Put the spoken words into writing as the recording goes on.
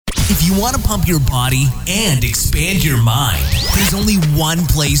If you want to pump your body and expand your mind, there's only one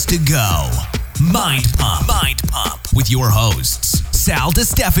place to go. Mind Pump. Mind Pump with your hosts, Sal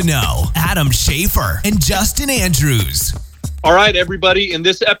DiStefano, Adam Schafer, and Justin Andrews. All right, everybody. In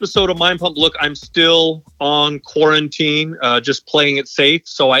this episode of Mind Pump, look, I'm still on quarantine, just playing it safe.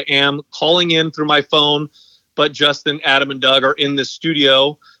 So I am calling in through my phone, but Justin, Adam, and Doug are in the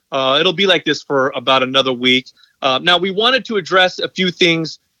studio. It'll be like this for about another week. Now, we wanted to address a few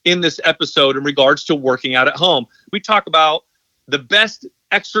things in this episode in regards to working out at home. We talk about the best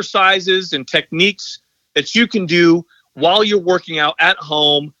exercises and techniques that you can do while you're working out at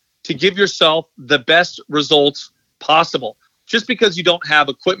home to give yourself the best results possible. Just because you don't have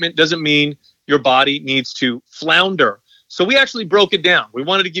equipment doesn't mean your body needs to flounder. So we actually broke it down. We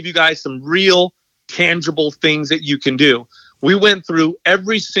wanted to give you guys some real tangible things that you can do. We went through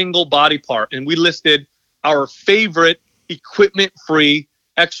every single body part and we listed our favorite equipment-free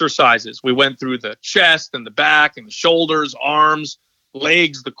exercises. We went through the chest and the back and the shoulders, arms,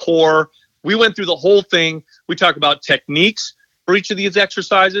 legs, the core. We went through the whole thing. We talked about techniques for each of these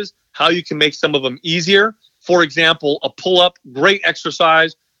exercises, how you can make some of them easier. For example, a pull-up, great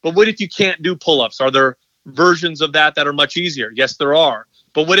exercise, but what if you can't do pull-ups? Are there versions of that are much easier? Yes, there are.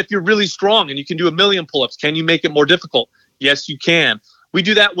 But what if you're really strong and you can do 1,000,000 pull-ups? Can you make it more difficult? Yes, you can. We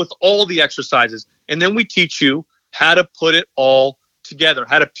do that with all the exercises. And then we teach you how to put it all together,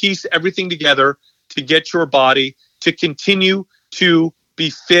 how to piece everything together to get your body to continue to be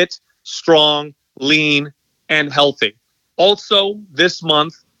fit, strong, lean, and healthy. Also, this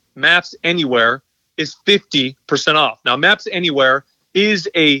month, MAPS Anywhere is 50% off. Now, MAPS Anywhere is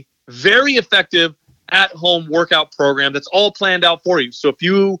a very effective at-home workout program that's all planned out for you. So if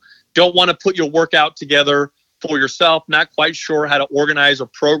you don't want to put your workout together for yourself, not quite sure how to organize or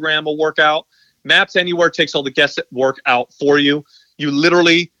program a workout, MAPS Anywhere takes all the guesswork out for you. You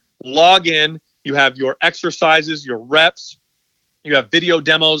literally log in, you have your exercises, your reps, you have video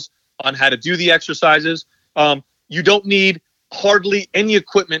demos on how to do the exercises. You don't need hardly any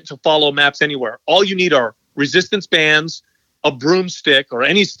equipment to follow MAPS Anywhere. All you need are resistance bands, a broomstick, or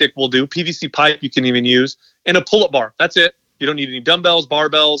any stick will do, PVC pipe you can even use, and a pull-up bar. That's it. You don't need any dumbbells,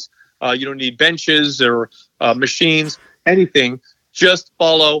 barbells. You don't need benches or machines, anything. Just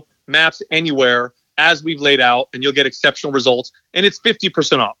follow MAPS Anywhere as we've laid out, and you'll get exceptional results. And it's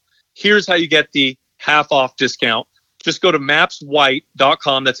 50% off. Here's how you get the half off discount. Just go to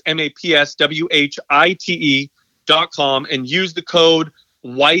mapswhite.com. That's MAPSWHITE.com and use the code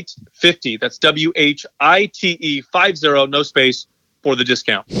WHITE50. That's WHITE50, no space, for the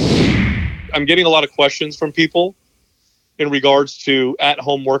discount. I'm getting a lot of questions from people in regards to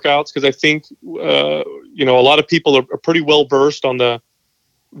at-home workouts because I think, a lot of people are pretty well versed on the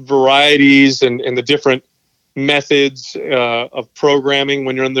varieties and the different methods of programming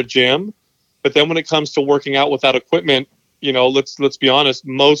when you're in the gym. But then when it comes to working out without equipment, let's be honest,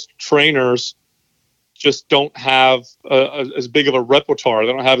 most trainers just don't have as big of a repertoire.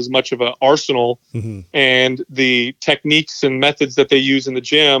 They don't have as much of an arsenal. Mm-hmm. And the techniques and methods that they use in the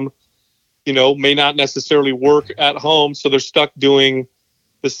gym, may not necessarily work at home. So they're stuck doing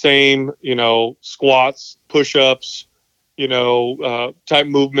the same, squats, push-ups, type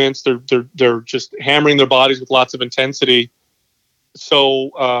movements. They're just hammering their bodies with lots of intensity.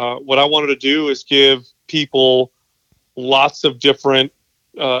 So what I wanted to do is give people lots of different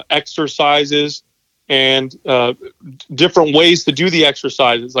exercises and different ways to do the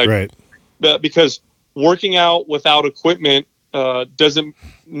exercises. Right. Because working out without equipment doesn't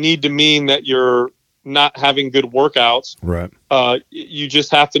need to mean that you're not having good workouts. Right. You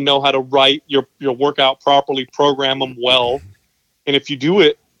just have to know how to write your workout properly, program them well. And if you do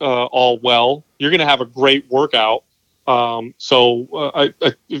it all well, you're going to have a great workout. So I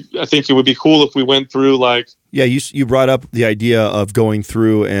think it would be cool if we went through Yeah, you brought up the idea of going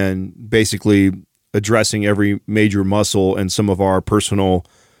through and basically addressing every major muscle and some of our personal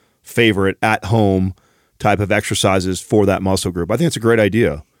favorite at-home type of exercises for that muscle group. I think it's a great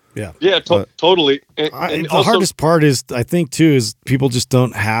idea. Yeah, totally. And the hardest part is, I think, too, is people just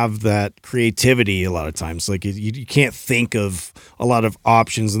don't have that creativity a lot of times. Like you can't think of a lot of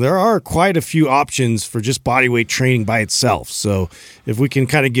options. And there are quite a few options for just bodyweight training by itself. So if we can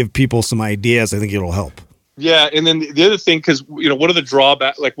kind of give people some ideas, I think it'll help. Yeah, and then the other thing, because, what are the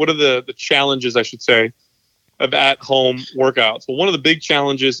drawbacks, what are the challenges, I should say, of at-home workouts? Well, one of the big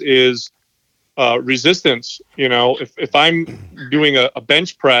challenges is resistance. If I'm doing a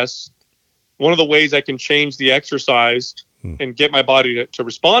bench press, one of the ways I can change the exercise and get my body to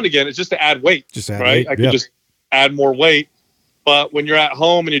respond again is just to add weight. Right? I can just add more weight. But when you're at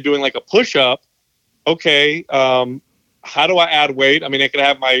home and you're doing like a push-up, okay, how do I add weight? I mean, I could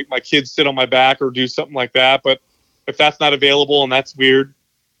have my kids sit on my back or do something like that, but if that's not available and that's weird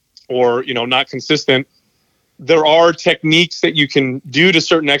or, not consistent, there are techniques that you can do to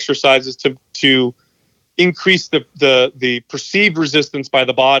certain exercises to increase the perceived resistance by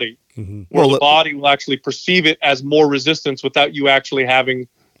the body. Mm-hmm. Where the body will actually perceive it as more resistance without you actually having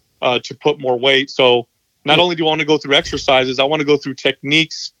to put more weight. So not only do I want to go through exercises, I want to go through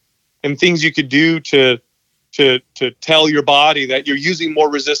techniques and things you could do to tell your body that you're using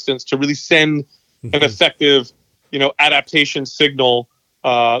more resistance to really send an effective, adaptation signal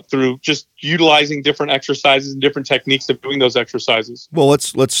through just utilizing different exercises and different techniques of doing those exercises. Well,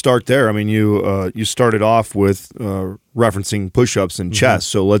 let's start there. I mean, you started off with referencing push-ups and chest,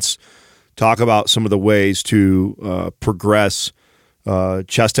 so let's talk about some of the ways to progress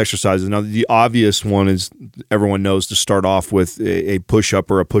chest exercises. Now, the obvious one is everyone knows to start off with a push-up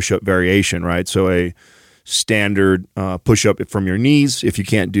or a push-up variation, right? So a standard push-up from your knees. If you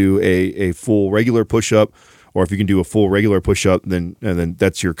can't do a full regular push-up, or if you can do a full regular push-up, then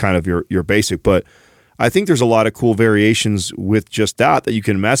that's your kind of your basic. But I think there's a lot of cool variations with just that you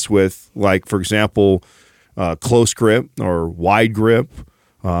can mess with, like, for example, close grip or wide grip,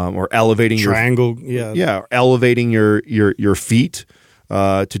 or elevating triangle, elevating your feet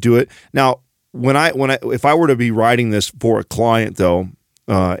to do it. Now, if I were to be writing this for a client, though,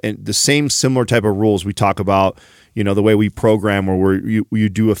 and the same similar type of rules we talk about, the way we program, where you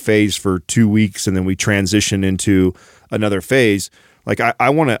do a phase for 2 weeks and then we transition into another phase. Like I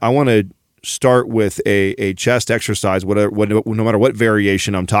want to start with a chest exercise, no matter what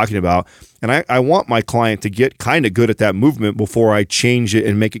variation I'm talking about, and I want my client to get kind of good at that movement before I change it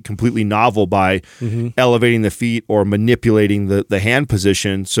and make it completely novel by elevating the feet or manipulating the hand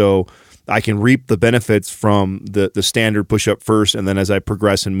position, so I can reap the benefits from the standard push-up first, and then as I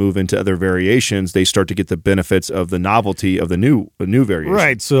progress and move into other variations, they start to get the benefits of the novelty of the new variation.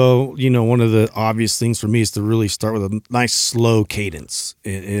 Right. So, one of the obvious things for me is to really start with a nice slow cadence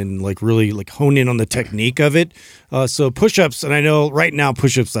and like really like hone in on the technique of it. So push-ups, and I know right now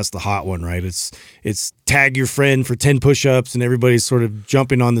push-ups, that's the hot one, right? It's tag your friend for 10 push-ups, and everybody's sort of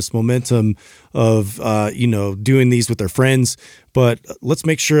jumping on this momentum of, doing these with their friends. But let's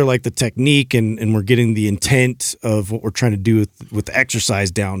make sure like the technique and we're getting the intent of what we're trying to do with the exercise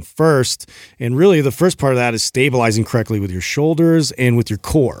down first. And really the first part of that is stabilizing correctly with your shoulders and with your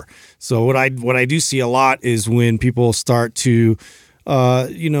core. So what I do see a lot is when people start to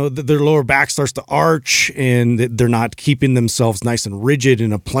their lower back starts to arch and they're not keeping themselves nice and rigid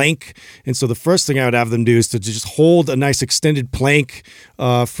in a plank. And so the first thing I would have them do is to just hold a nice extended plank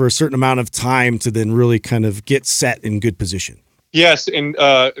for a certain amount of time to then really kind of get set in good position. Yes, and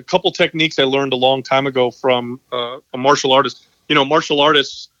a couple techniques I learned a long time ago from a martial artist. Martial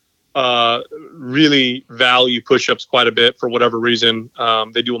artists really value push-ups quite a bit for whatever reason.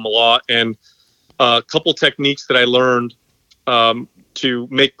 They do them a lot. And a couple techniques that I learned to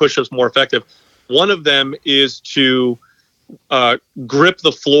make push-ups more effective. One of them is to grip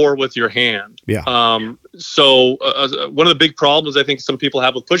the floor with your hand. Yeah. So one of the big problems I think some people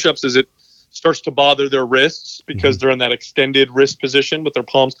have with push-ups is it starts to bother their wrists because they're in that extended wrist position with their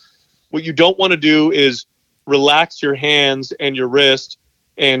palms. What you don't want to do is relax your hands and your wrist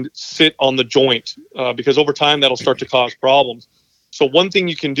and sit on the joint because over time that'll start to cause problems. So one thing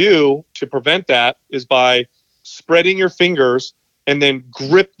you can do to prevent that is by spreading your fingers and then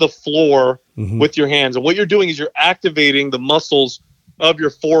grip the floor with your hands. And what you're doing is you're activating the muscles of your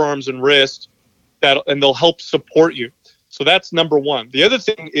forearms and wrist and they'll help support you. So that's number one. The other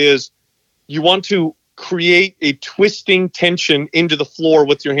thing is you want to create a twisting tension into the floor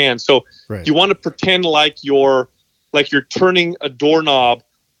with your hands. So you want to pretend like you're turning a doorknob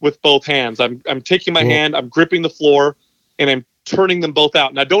with both hands. I'm taking my hand, I'm gripping the floor, and I'm turning them both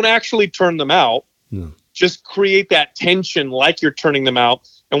out. Now, don't actually turn them out. No. Just create that tension like you're turning them out.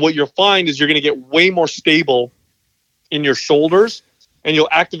 And what you'll find is you're going to get way more stable in your shoulders, and you'll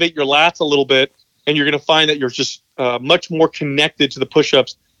activate your lats a little bit, and you're going to find that you're just much more connected to the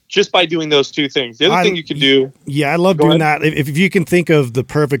push-ups just by doing those two things. The other thing you can do... Yeah, I love doing that. If you can think of the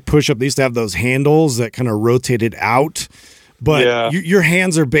perfect push-up, they used to have those handles that kind of rotated out. But your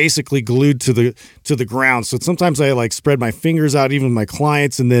hands are basically glued to the ground. So sometimes I like spread my fingers out, even with my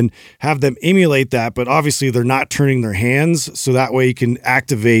clients, and then have them emulate that. But obviously they're not turning their hands. So that way you can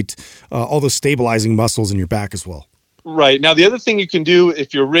activate all the stabilizing muscles in your back as well. Right. Now, the other thing you can do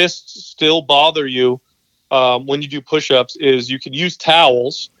if your wrists still bother you when you do push-ups is you can use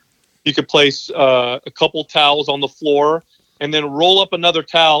towels. You could place a couple towels on the floor and then roll up another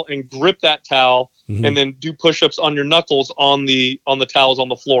towel and grip that towel and then do push-ups on your knuckles on the towels on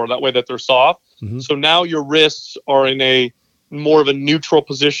the floor. That way that they're soft. So now your wrists are in a more of a neutral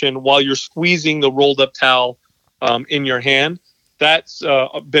position while you're squeezing the rolled up towel in your hand. That's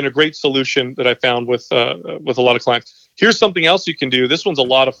been a great solution that I found with a lot of clients. Here's something else you can do. This one's a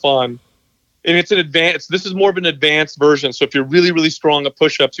lot of fun. And it's an advanced, this is more of an advanced version. So if you're really, really strong at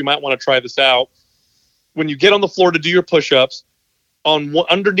push-ups, you might want to try this out. When you get on the floor to do your push-ups,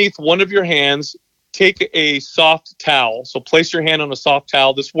 underneath one of your hands, take a soft towel. So place your hand on a soft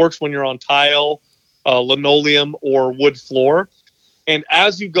towel. This works when you're on tile, linoleum, or wood floor. And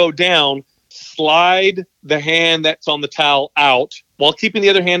as you go down, slide the hand that's on the towel out while keeping the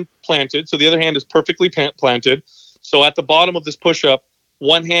other hand planted. So the other hand is perfectly planted. So at the bottom of this push-up,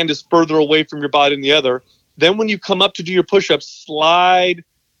 one hand is further away from your body than the other. Then when you come up to do your push-up, slide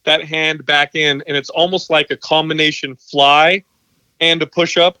that hand back in, and it's almost like a combination fly and a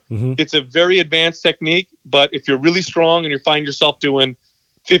push-up. It's a very advanced technique, but if you're really strong and you find yourself doing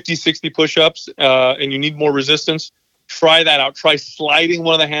 50, 60 push-ups and you need more resistance, try that out. Try sliding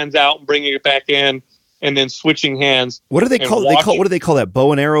one of the hands out and bringing it back in, and then switching hands. What do they call? What do they call that?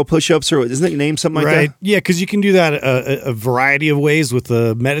 Bow and arrow push-ups, or isn't it named something like that? Yeah, because you can do that a variety of ways with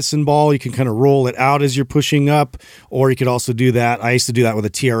a medicine ball. You can kind of roll it out as you're pushing up, or you could also do that. I used to do that with a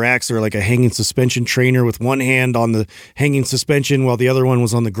TRX or like a hanging suspension trainer with one hand on the hanging suspension while the other one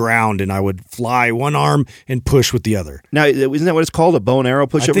was on the ground, and I would fly one arm and push with the other. Now, isn't that what it's called? A bow and arrow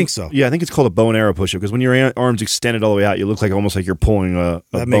push-up? I think so. Yeah, I think it's called a bow and arrow push-up because when your arms extended all the way out, you look like almost like you're pulling a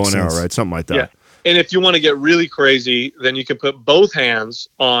bow and arrow, right? Something like that. Yeah. And if you want to get really crazy, then you can put both hands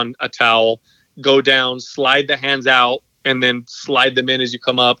on a towel, go down, slide the hands out, and then slide them in as you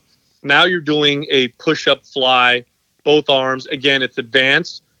come up. Now you're doing a push-up fly, both arms. Again, it's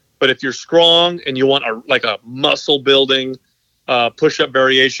advanced, but if you're strong and you want a muscle-building push-up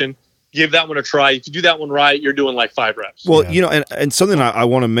variation, give that one a try. If you do that one right, you're doing like 5 reps. Well, and something I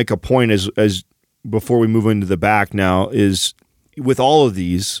want to make a point as before we move into the back now is with all of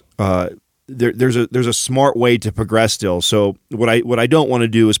these, there's a smart way to progress still. So what I don't want to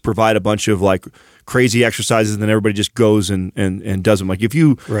do is provide a bunch of like crazy exercises and then everybody just goes and does them. Like if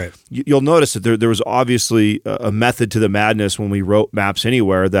you'll notice that there was obviously a method to the madness when we wrote Maps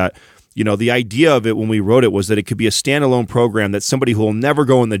Anywhere. That the idea of it when we wrote it was that it could be a standalone program that somebody who will never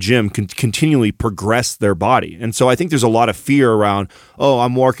go in the gym can continually progress their body. And so I think there's a lot of fear around,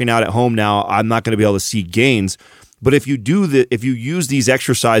 I'm working out at home now, I'm not going to be able to see gains. But if you use these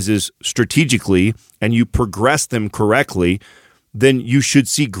exercises strategically and you progress them correctly, then you should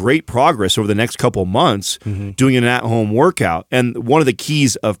see great progress over the next couple months doing an at-home workout. And one of the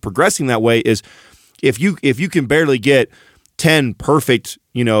keys of progressing that way is if you can barely get 10 perfect,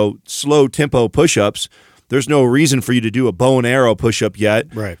 slow tempo push-ups, there's no reason for you to do a bow and arrow push-up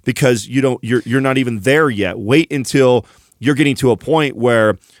yet, right? Because you're not even there yet. Wait until you're getting to a point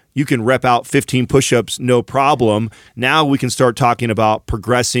where you can rep out 15 push-ups, no problem. Now we can start talking about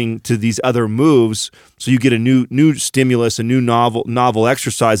progressing to these other moves so you get a new stimulus, a new novel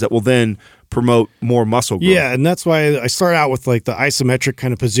exercise that will then promote more muscle growth. Yeah, and that's why I start out with like the isometric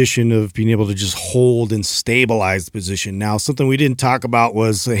kind of position of being able to just hold and stabilize the position. Now, something we didn't talk about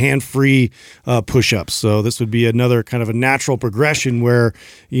was hand-free push-ups. So this would be another kind of a natural progression where,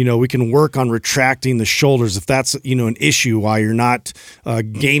 we can work on retracting the shoulders if that's, an issue while you're not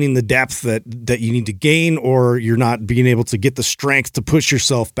gaining the depth that you need to gain, or you're not being able to get the strength to push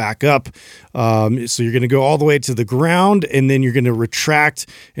yourself back up. So you're going to go all the way to the ground, and then you're going to retract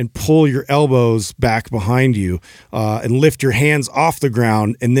and pull your elbows back behind you and lift your hands off the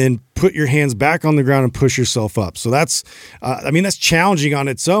ground, and then put your hands back on the ground and push yourself up. So that's challenging on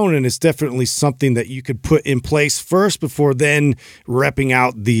its own, and it's definitely something that you could put in place first before then repping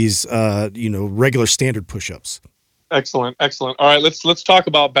out these regular standard push-ups. Excellent. All right, let's talk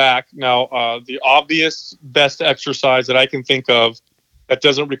about back now. The obvious best exercise that I can think of that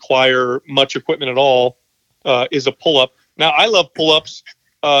doesn't require much equipment at all is a pull-up. Now, I love pull-ups.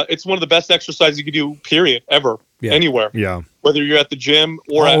 It's one of the best exercises you can do, period, ever, anywhere. Yeah. Whether you're at the gym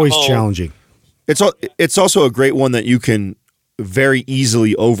or always at home. Challenging. It's also a great one that you can very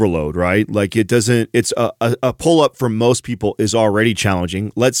easily overload, right? Like it's a pull-up for most people is already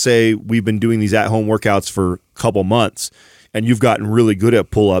challenging. Let's say we've been doing these at-home workouts for a couple months and you've gotten really good at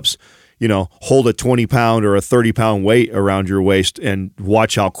pull-ups. Hold a 20-pound or a 30-pound weight around your waist and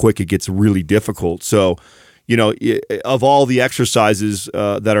watch how quick it gets really difficult. So, of all the exercises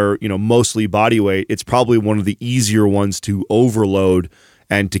that are, mostly body weight, it's probably one of the easier ones to overload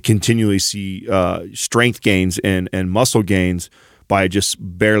and to continually see strength gains and muscle gains by just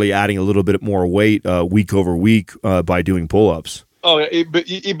barely adding a little bit more weight week over week by doing pull-ups.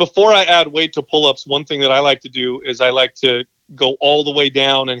 Before I add weight to pull-ups, one thing that I like to do is I like to go all the way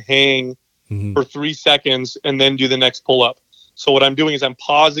down and hang for 3 seconds and then do the next pull-up. So what I'm doing is I'm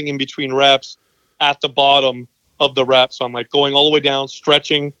pausing in between reps at the bottom of the rep. So I'm like going all the way down,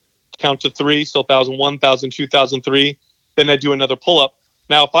 stretching, count to 3. So 1,001, 1,002, 1,003. Then I do another pull-up.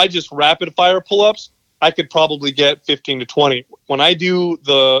 Now, if I just rapid fire pull-ups, I could probably get 15 to 20. When I do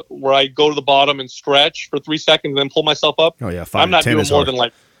where I go to the bottom and stretch for 3 seconds and then pull myself up, I'm not doing more than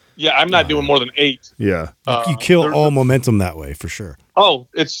doing more than 8. Yeah. You kill all momentum that way for sure. Oh,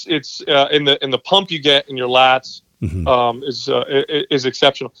 it's in the pump you get in your lats is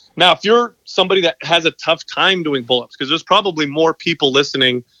exceptional. Now, if you're somebody that has a tough time doing pull-ups, because there's probably more people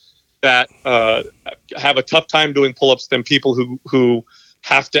listening that have a tough time doing pull-ups than people who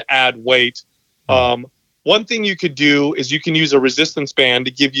have to add weight. One thing you could do is you can use a resistance band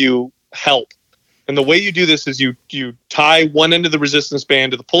to give you help. And the way you do this is you tie one end of the resistance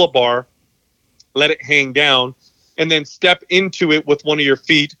band to the pull-up bar, let it hang down, and then step into it with one of your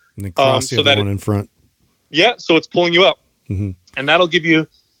feet. And then cross the other one in front. Yeah, so it's pulling you up. And that'll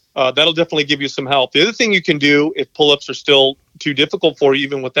definitely give you some help. The other thing you can do if pull-ups are still too difficult for you,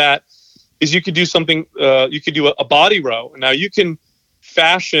 even with that, is you could do something, you could do a body row. Now you can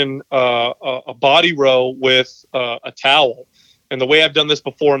fashion a body row with a towel. And the way I've done this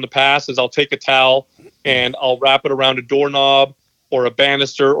before in the past is I'll take a towel and I'll wrap it around a doorknob or a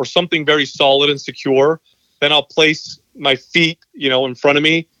banister or something very solid and secure. Then I'll place my feet, in front of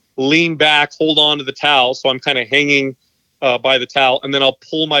me, lean back, hold on to the towel. So I'm kind of hanging by the towel. And then I'll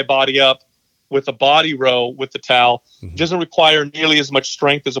pull my body up with a body row with the towel. It doesn't require nearly as much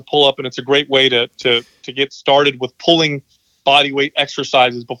strength as a pull-up. And it's a great way to get started with pulling body weight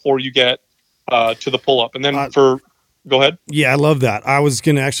exercises before you get to the pull-up. And then go ahead. Yeah, I love that. I was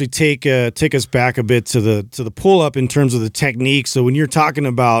going to actually take us back a bit to the pull-up in terms of the technique. So when you're talking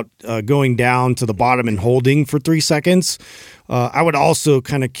about going down to the bottom and holding for 3 seconds, I would also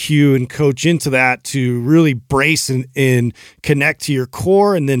kind of cue and coach into that to really brace and connect to your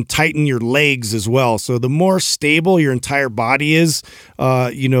core and then tighten your legs as well. So the more stable your entire body is,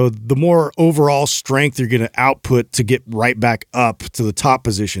 the more overall strength you're going to output to get right back up to the top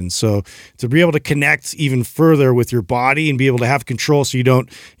position. So to be able to connect even further with your body and be able to have control so you don't,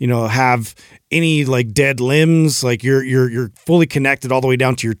 have any like dead limbs, like you're fully connected all the way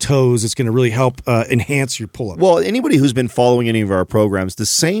down to your toes. It's going to really help enhance your pull-up. Well, anybody who's been following any of our programs, the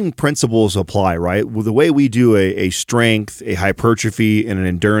same principles apply, right? Well, the way we do a strength, a hypertrophy, and an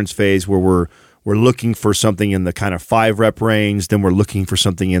endurance phase where we're looking for something in the kind of 5 rep range, then we're looking for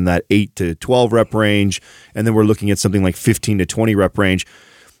something in that 8 to 12 rep range, and then we're looking at something like 15 to 20 rep range.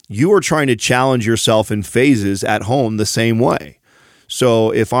 You are trying to challenge yourself in phases at home the same way.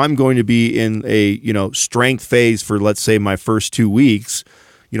 So if I'm going to be in a, strength phase for, let's say, my first 2 weeks,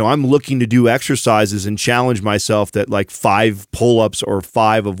 I'm looking to do exercises and challenge myself that like 5 pull-ups or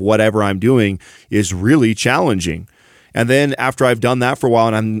 5 of whatever I'm doing is really challenging. And then after I've done that for a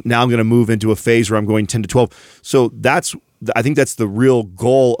while, and I'm going to move into a phase where I'm going 10 to 12. So I think that's the real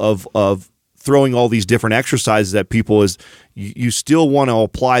goal of throwing all these different exercises at people is you still want to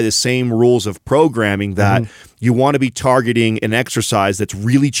apply the same rules of programming that you want to be targeting an exercise that's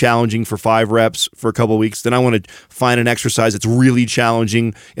really challenging for 5 reps for a couple of weeks. Then I want to find an exercise that's really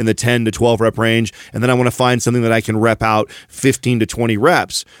challenging in the 10 to 12 rep range. And then I want to find something that I can rep out 15 to 20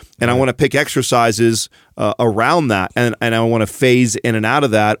 reps. And I want to pick exercises around that. And I want to phase in and out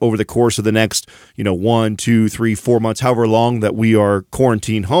of that over the course of the next, 1, 2, 3, 4 months, however long that we are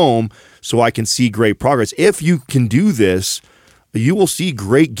quarantined home, so I can see great progress. If you can do this, you will see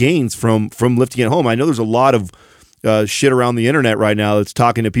great gains from lifting at home. I know there's a lot of shit around the internet right now that's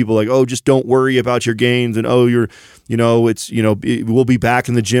talking to people like, oh, just don't worry about your gains, and oh, we'll be back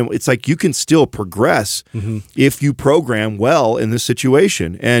in the gym. It's like you can still progress if you program well in this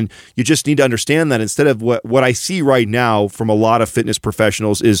situation, and you just need to understand that instead of what I see right now from a lot of fitness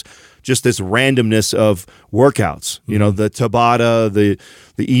professionals is just this randomness of workouts. The Tabata, the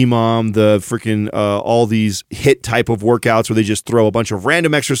EMOM, the freaking all these HIIT type of workouts where they just throw a bunch of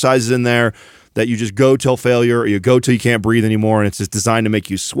random exercises in there that you just go till failure or you go till you can't breathe anymore, and it's just designed to make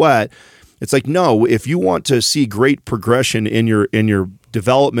you sweat. It's like, no, if you want to see great progression in your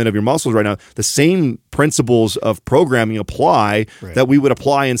development of your muscles right now, the same principles of programming apply that we would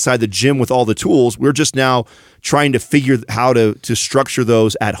apply inside the gym with all the tools. We're just now trying to figure how to structure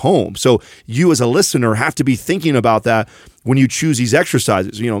those at home. So you as a listener have to be thinking about that when you choose these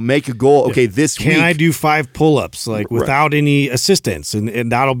exercises. Make a goal. Okay, this week, can I do 5 pull-ups without any assistance?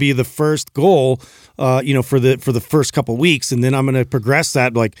 And that'll be the first goal, for the first couple weeks, and then I'm going to progress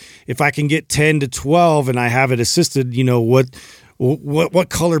that. Like if I can get 10 to 12 and I have it assisted, what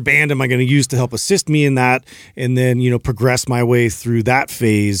color band am I going to use to help assist me in that, and then progress my way through that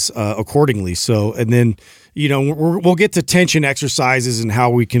phase accordingly. So, and then we'll get to tension exercises and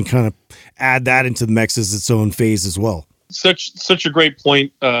how we can kind of add that into the mix as its own phase as well. Such a great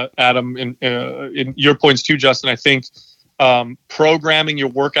point, Adam, and in your points too, Justin. I think programming your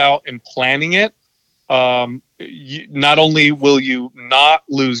workout and planning it, not only will you not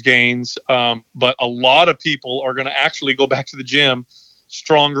lose gains, but a lot of people are going to actually go back to the gym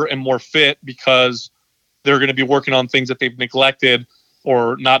stronger and more fit because they're going to be working on things that they've neglected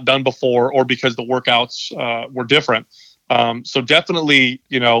or not done before, or because the workouts were different. So definitely,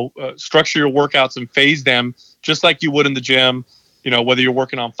 structure your workouts and phase them just like you would in the gym, whether you're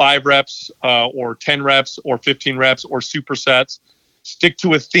working on 5 reps or 10 reps or 15 reps or supersets. Stick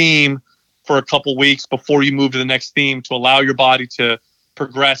to a theme for a couple weeks before you move to the next theme to allow your body to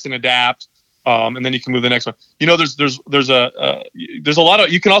progress and adapt. And then you can move to the next one. There's a lot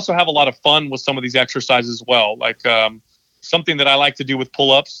of, you can also have a lot of fun with some of these exercises as well. Like something that I like to do with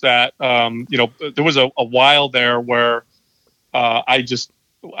pull-ups that, there was a while there where I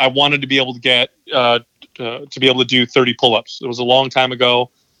wanted to be able to get to be able to do 30 pull-ups. It was a long time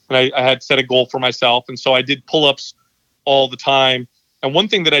ago, and I had set a goal for myself, and so I did pull-ups all the time. And one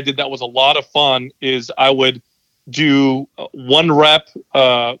thing that I did that was a lot of fun is I would do 1 rep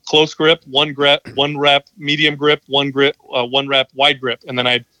close grip, 1 rep medium grip, 1 rep wide grip, and then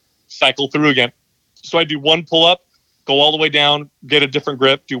I'd cycle through again. So I do 1 pull-up, go all the way down, get a different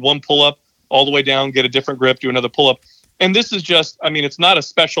grip, do 1 pull-up, all the way down, get a different grip, do another pull-up. And this is just, it's not a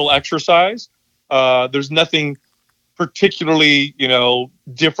special exercise. There's nothing particularly,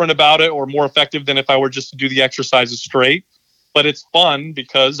 different about it or more effective than if I were just to do the exercises straight. But it's fun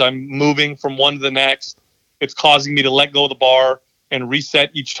because I'm moving from one to the next. It's causing me to let go of the bar and reset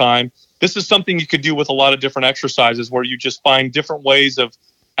each time. This is something you could do with a lot of different exercises where you just find different ways of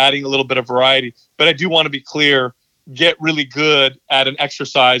adding a little bit of variety. But I do want to be clear, get really good at an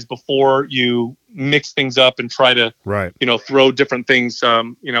exercise before you mix things up and try to, throw different things,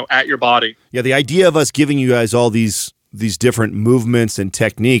 at your body. Yeah. The idea of us giving you guys all these different movements and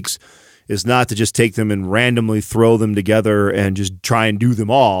techniques is not to just take them and randomly throw them together and just try and do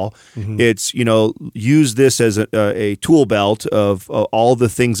them all. Mm-hmm. It's, use this as a tool belt of all the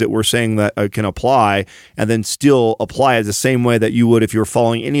things that we're saying that can apply, and then still apply it the same way that you would if you were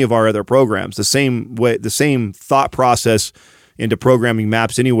following any of our other programs. The same way, the same thought process into programming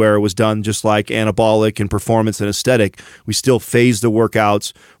Maps Anywhere was done just like Anabolic and Performance and Aesthetic. We still phase the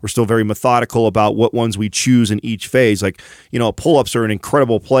workouts. We're still very methodical about what ones we choose in each phase. Like, pull-ups are an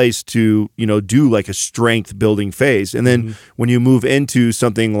incredible place to, do like a strength building phase. And then when you move into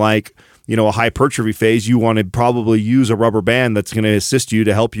something like, a hypertrophy phase, you want to probably use a rubber band that's going to assist you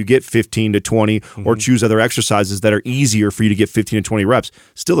to help you get 15 to 20 or choose other exercises that are easier for you to get 15 to 20 reps.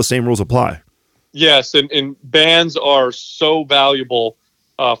 Still the same rules apply. Yes, and bands are so valuable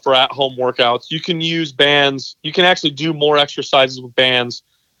for at-home workouts. You can use bands. You can actually do more exercises with bands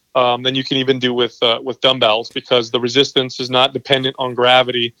than you can even do with dumbbells, because the resistance is not dependent on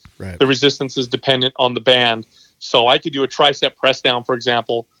gravity. Right. The resistance is dependent on the band. So I could do a tricep press down, for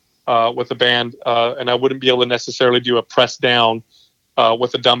example, with a band, and I wouldn't be able to necessarily do a press down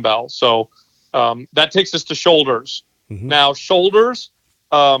with a dumbbell. So that takes us to shoulders. Mm-hmm. Now, shoulders.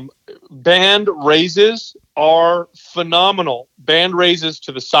 Band raises are phenomenal. Band raises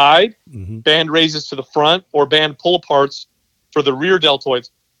to the side, band raises to the front, or band pull-aparts for the rear deltoids.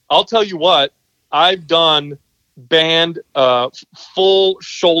 I'll tell you what, I've done band, full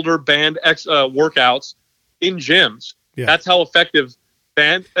shoulder band workouts in gyms. Yeah. That's how effective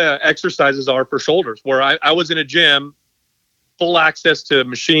band exercises are for shoulders, where I was in a gym, full access to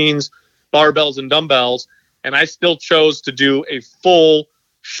machines, barbells, and dumbbells, and I still chose to do a full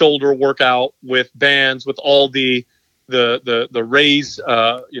shoulder workout with bands, with all the raise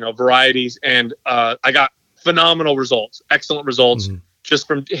varieties, and I got phenomenal results, excellent results, just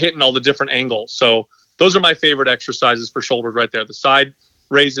from hitting all the different angles. So those are my favorite exercises for shoulders right there: the side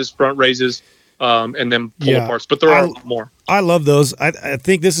raises, front raises, and then pull aparts. But there are a lot more. I love those. I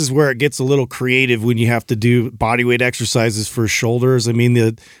think this is where it gets a little creative when you have to do bodyweight exercises for shoulders. I mean,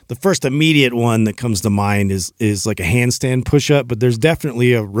 the first immediate one that comes to mind is like a handstand push-up, but there's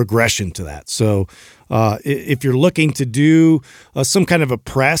definitely a regression to that. So if you're looking to do some kind of a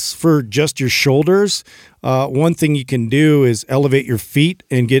press for just your shoulders, one thing you can do is elevate your feet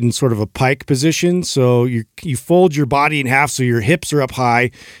and get in sort of a pike position. So you fold your body in half so your hips are up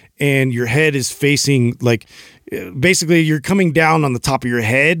high, and your head is facing like, basically you're coming down on the top of your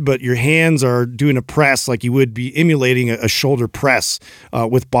head, but your hands are doing a press like you would be emulating a shoulder press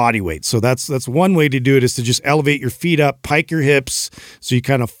with body weight. So that's one way to do it, is to just elevate your feet up, pike your hips, so you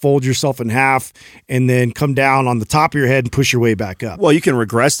kind of fold yourself in half, and then come down on the top of your head and push your way back up. Well, you can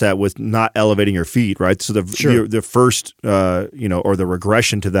regress that with not elevating your feet, right? So the first or the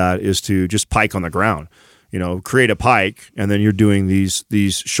regression to that is to just pike on the ground. Create a pike, and then you're doing these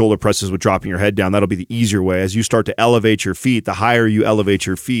shoulder presses with dropping your head down. That'll be the easier way. As you start to elevate your feet, the higher you elevate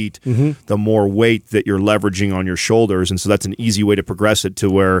your feet, the more weight that you're leveraging on your shoulders. And so that's an easy way to progress it, to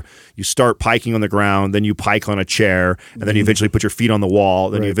where you start piking on the ground, then you pike on a chair, and then you eventually put your feet on the wall,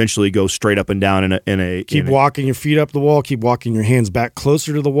 then you eventually go straight up and down keep walking your feet up the wall, keep walking your hands back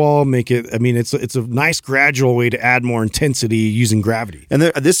closer to the wall, it's a nice gradual way to add more intensity using gravity. And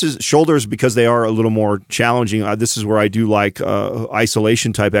this is shoulders, because they are a little more challenging. This is where I do like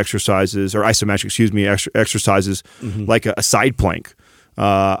isolation type exercises, or isometric, exercises, like a side plank.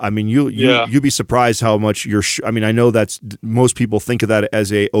 You'd be surprised how much I know that's, most people think of that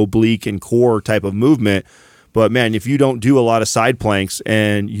as a oblique and core type of movement, but man, if you don't do a lot of side planks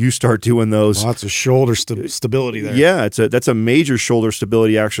and you start doing those, lots of shoulder stability there. Yeah, that's a major shoulder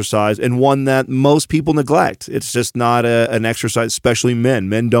stability exercise, and one that most people neglect. It's just not an exercise, especially men.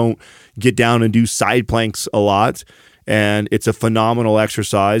 Men don't get down and do side planks a lot, and it's a phenomenal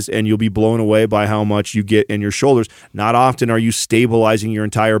exercise, and you'll be blown away by how much you get in your shoulders. Not often are you stabilizing your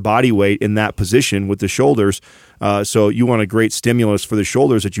entire body weight in that position with the shoulders, so you want a great stimulus for the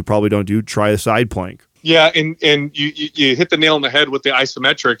shoulders that you probably don't do. Try a side plank. Yeah, and you hit the nail on the head with the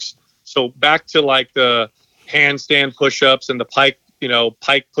isometrics. So back to like the handstand push-ups and the pike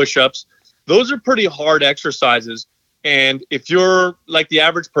push-ups. Those are pretty hard exercises. And if you're like the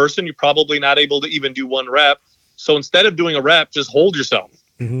average person, you're probably not able to even do one rep. So instead of doing a rep, just hold yourself.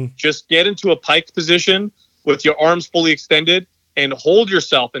 Just get into a pike position with your arms fully extended and hold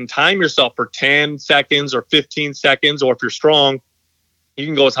yourself and time yourself for 10 seconds or 15 seconds. Or if you're strong, you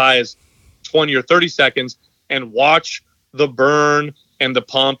can go as high as 20 or 30 seconds, and watch the burn and the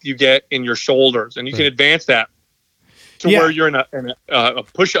pump you get in your shoulders. And you can advance that to where you're in a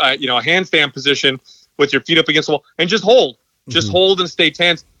push, a handstand position with your feet up against the wall, and just hold. Just hold and stay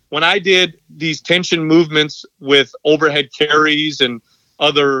tense. When I did these tension movements with overhead carries and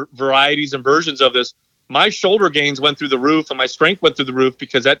other varieties and versions of this, my shoulder gains went through the roof and my strength went through the roof,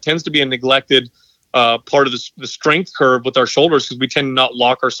 because that tends to be a neglected part of the strength curve with our shoulders, because we tend to not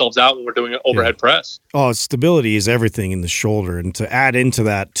lock ourselves out when we're doing an overhead press. Oh, stability is everything in the shoulder. And to add into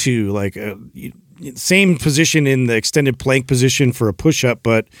that too, like same position in the extended plank position for a push-up,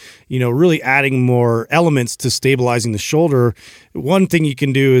 but really adding more elements to stabilizing the shoulder. One thing you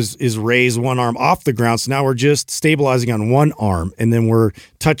can do is raise one arm off the ground. So now we're just stabilizing on one arm, and then we're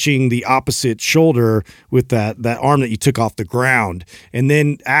touching the opposite shoulder with that arm that you took off the ground. And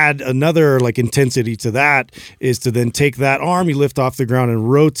then add another like intensity to that is to then take that arm you lift off the ground and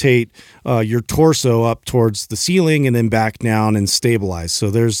rotate your torso up towards the ceiling and then back down and stabilize.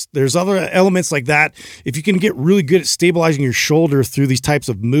 So there's other elements like that. If you can get really good at stabilizing your shoulder through these types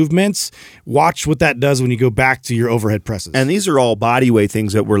of movements, watch what that does when you go back to your overhead presses. And these are all body weight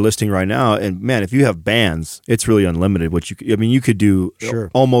things that we're listing right now. And man, if you have bands, it's really unlimited. You could do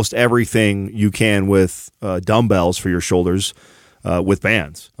almost everything you can with dumbbells for your shoulders with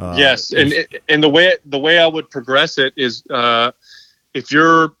bands. Yes, and the way I would progress it is if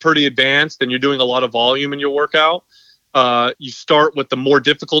you're pretty advanced and you're doing a lot of volume in your workout, you start with the more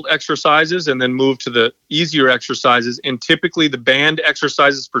difficult exercises and then move to the easier exercises. And typically the band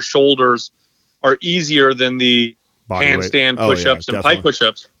exercises for shoulders are easier than the handstand push-ups and pike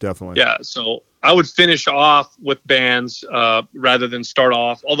push-ups. Definitely. Yeah. So I would finish off with bands rather than start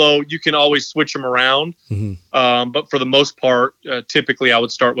off, although you can always switch them around. But for the most part, typically I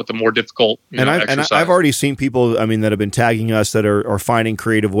would start with the more difficult exercise. I've already seen people, that have been tagging us that are finding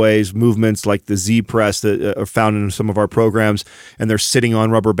creative ways, movements like the Z press that are found in some of our programs, and they're sitting on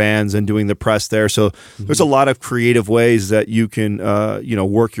rubber bands and doing the press there. So there's a lot of creative ways that you can,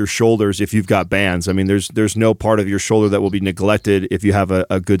 work your shoulders if you've got bands. There's no part of your shoulder that will be neglected if you have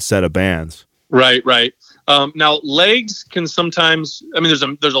a good set of bands. Right. Now legs can sometimes,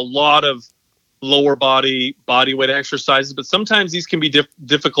 there's a lot of lower body weight exercises, but sometimes these can be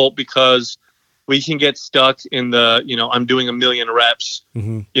difficult because we can get stuck in the, I'm doing a million reps,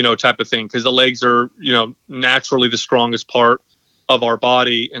 type of thing. Cause the legs are, naturally the strongest part of our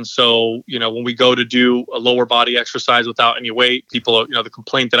body. And so, when we go to do a lower body exercise without any weight, people, the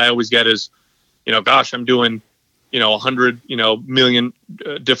complaint that I always get is, gosh, I'm doing, 100, million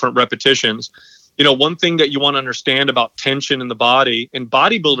different repetitions. one thing that you want to understand about tension in the body, and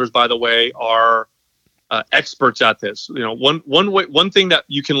bodybuilders, by the way, are experts at this. One thing that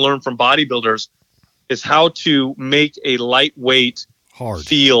you can learn from bodybuilders is how to make a lightweight hard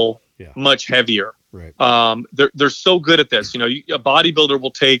feel much heavier. Right. They're so good at this. A bodybuilder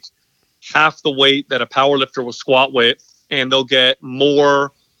will take half the weight that a powerlifter will squat with, and they'll get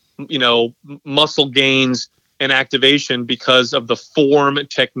more, muscle gains and activation because of the form,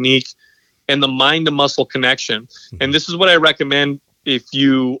 technique, and the mind to muscle connection. And this is what I recommend if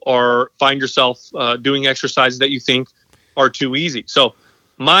you find yourself doing exercises that you think are too easy. So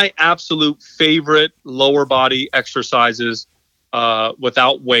my absolute favorite lower body exercises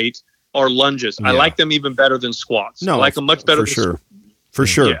without weight are lunges. I like them even better than squats. I like them much better for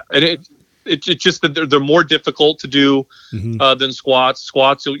sure. Yeah. And it's just that they're more difficult to do than squats.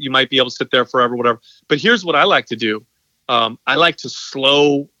 Squats, you might be able to sit there forever, whatever. But here's what I like to do. I like to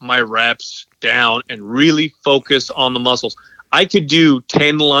slow my reps down and really focus on the muscles. I could do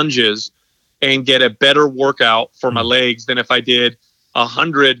 10 lunges and get a better workout for my legs than if I did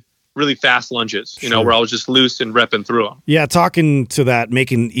 100 really fast lunges, where I was just loose and repping through them. Yeah, talking to that,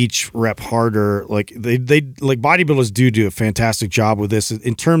 making each rep harder, like they like bodybuilders do a fantastic job with this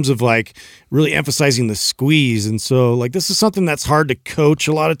in terms of like really emphasizing the squeeze. And so like this is something that's hard to coach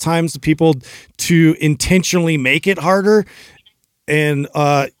a lot of times to people to intentionally make it harder. And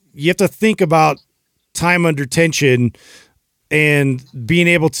you have to think about time under tension and being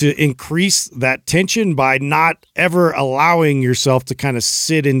able to increase that tension by not ever allowing yourself to kind of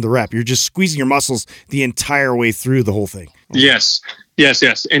sit in the rep. You're just squeezing your muscles the entire way through the whole thing. Yes.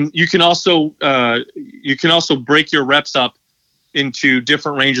 And you can also break your reps up into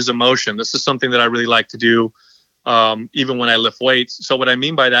different ranges of motion. This is something that I really like to do, even when I lift weights. So what I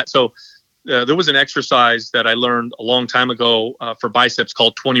mean by that, there was an exercise that I learned a long time ago for biceps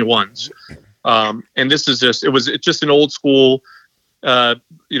called 21s. And this is it's just an old school,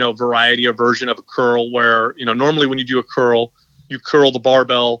 variety or version of a curl where, normally when you do a curl, you curl the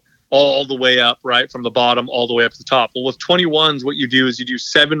barbell all the way up, right? From the bottom all the way up to the top. Well, with 21s, what you do is you do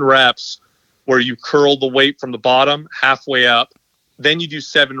 7 reps where you curl the weight from the bottom halfway up. Then you do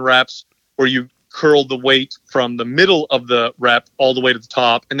 7 reps where you curl the weight from the middle of the rep all the way to the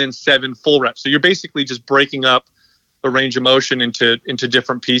top, and then 7 full reps. So you're basically just breaking up the range of motion into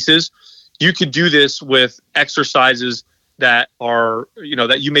different pieces. You could do this with exercises that are,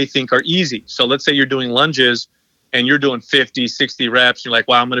 that you may think are easy. So let's say you're doing lunges and you're doing 50, 60 reps. You're like,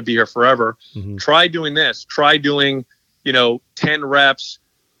 wow, I'm going to be here forever. Mm-hmm. Try doing this. Try doing, 10 reps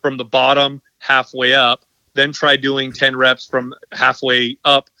from the bottom halfway up. Then try doing 10 reps from halfway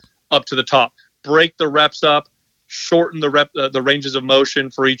up to the top. Break the reps up, shorten the ranges of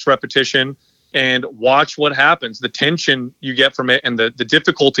motion for each repetition, and watch what happens. The tension you get from it and the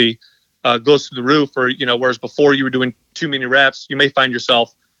difficulty goes through the roof. Or whereas before you were doing too many reps, you may find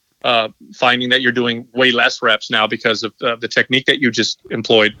yourself finding that you're doing way less reps now because of the technique that you just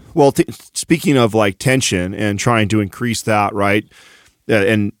employed. Well, speaking of like tension and trying to increase that, right?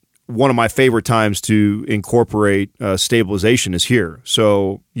 And one of my favorite times to incorporate stabilization is here.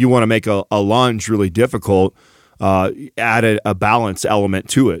 So you want to make a lunge really difficult, add a balance element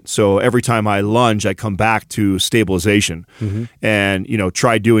to it. So every time I lunge, I come back to stabilization, and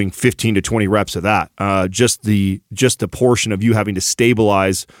try doing 15 to 20 reps of that. Just the portion of you having to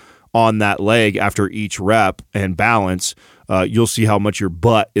stabilize on that leg after each rep and balance, you'll see how much your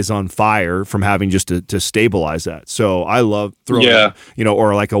butt is on fire from having just to stabilize that. So I love throwing,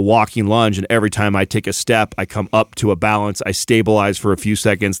 or like a walking lunge, and every time I take a step, I come up to a balance, I stabilize for a few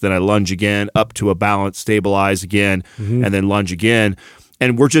seconds, then I lunge again, up to a balance, stabilize again, and then lunge again.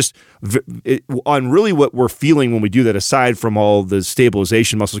 And we're just on really what we're feeling when we do that, aside from all the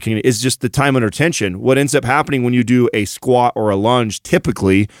stabilization muscles, is just the time under tension. What ends up happening when you do a squat or a lunge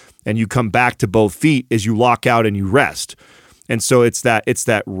typically, and you come back to both feet, is you lock out and you rest. And so it's that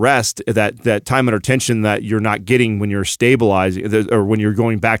rest, that time under tension that you're not getting when you're stabilizing or when you're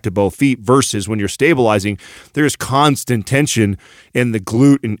going back to both feet versus when you're stabilizing. There's constant tension in the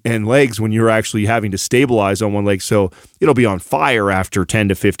glute and legs when you're actually having to stabilize on one leg. So it'll be on fire after 10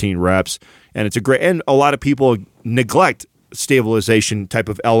 to 15 reps. And it's and a lot of people neglect stabilization type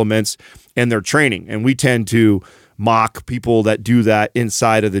of elements in their training. And we tend to mock people that do that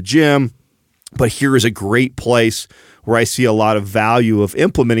inside of the gym. But here is a great place where I see a lot of value of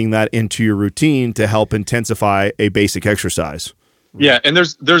implementing that into your routine to help intensify a basic exercise. Yeah, and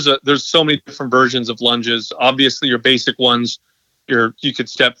there's so many different versions of lunges. Obviously, your basic ones, you could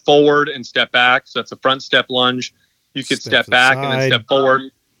step forward and step back. So that's a front step lunge. You could step back and then step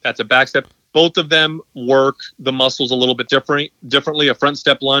forward. That's a back step. Both of them work the muscles a little bit differently. A front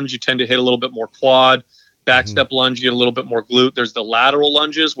step lunge, you tend to hit a little bit more quad. Back step lunge, you get a little bit more glute. There's the lateral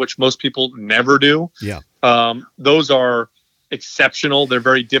lunges, which most people never do. Yeah. Those are exceptional. They're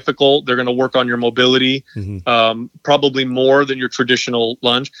very difficult. They're going to work on your mobility, probably more than your traditional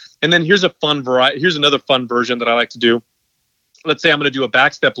lunge. And then here's another fun version that I like to do. Let's say I'm going to do a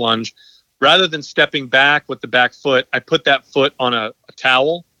back step lunge. Rather than stepping back with the back foot, I put that foot on a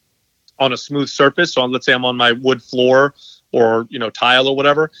towel on a smooth surface. So let's say I'm on my wood floor or, tile or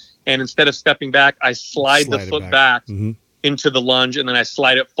whatever. And instead of stepping back, I slide the foot back into the lunge, and then I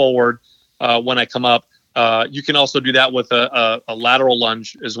slide it forward when I come up. You can also do that with a lateral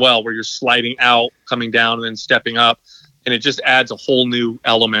lunge as well, where you're sliding out, coming down, and then stepping up. And it just adds a whole new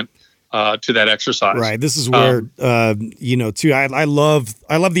element to that exercise. Right. This is where, too, I love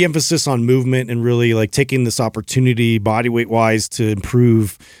the emphasis on movement and really like taking this opportunity body weight wise to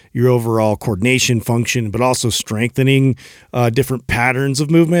improve your overall coordination function, but also strengthening different patterns of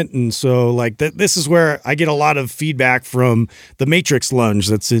movement. And so like this is where I get a lot of feedback from the matrix lunge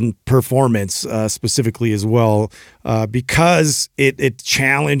that's in performance specifically as well, because it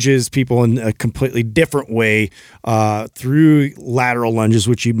challenges people in a completely different way through lateral lunges,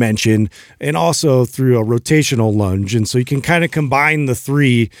 which you mentioned, and also through a rotational lunge. And so you can kind of combine the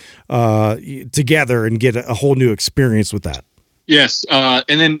three together and get a whole new experience with that. Yes. And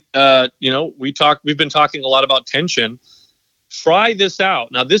then, we've been talking a lot about tension. Try this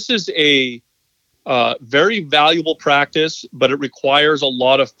out. Now, this is a very valuable practice, but it requires a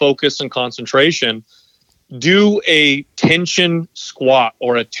lot of focus and concentration. Do a tension squat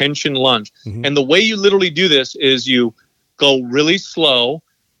or a tension lunge. And the way you literally do this is you go really slow,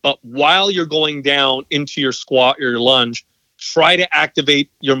 but while you're going down into your squat or your lunge, try to activate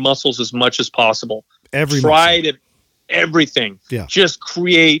your muscles as much as possible. Everything. Yeah. Just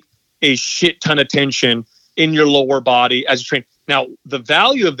create a shit ton of tension in your lower body as you train. Now, the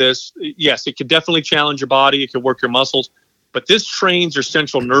value of this, yes, it could definitely challenge your body. It could work your muscles, but this trains your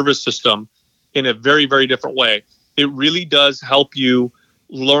central nervous system in a very, very different way. It really does help you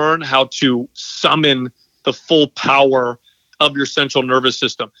learn how to summon the full power of your central nervous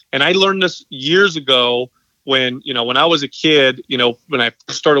system. And I learned this years ago when I was a kid, when I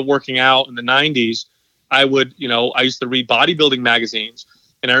first started working out in the 90s. I used to read bodybuilding magazines,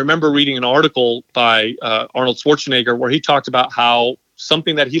 and I remember reading an article by Arnold Schwarzenegger where he talked about how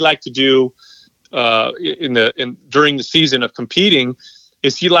something that he liked to do during the season of competing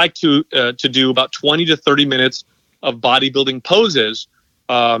is he liked to do about 20 to 30 minutes of bodybuilding poses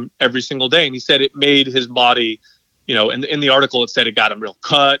every single day, and he said it made his body, in the article it said it got him real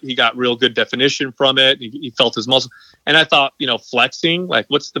cut, he got real good definition from it, he felt his muscle, and I thought, flexing, like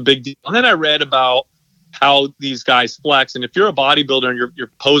what's the big deal? And then I read about how these guys flex. And if you're a bodybuilder and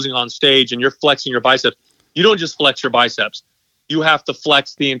you're posing on stage and you're flexing your biceps, you don't just flex your biceps. You have to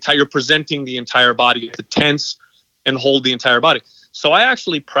flex you're presenting the entire body. You have to tense and hold the entire body. So I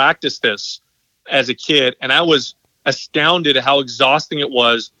actually practiced this as a kid, and I was astounded at how exhausting it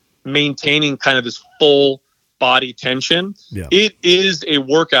was maintaining kind of this full body tension. Yeah. It is a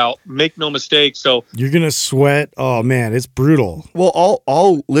workout, make no mistake. So you're gonna sweat. Oh man, it's brutal. Well,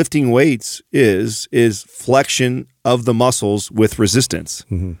 all lifting weights is flexion of the muscles with resistance.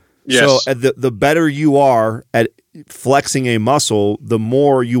 Yes. So the better you are at flexing a muscle, the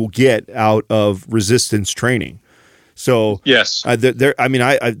more you'll get out of resistance training. So yes,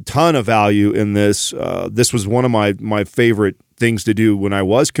 a ton of value in this. This was one of my favorite things to do when I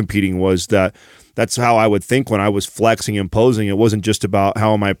was competing. Was that's how I would think when I was flexing and posing. It wasn't just about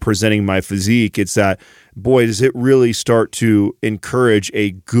how am I presenting my physique. It's that, boy, does it really start to encourage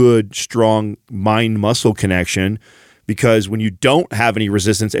a good, strong mind-muscle connection. Because when you don't have any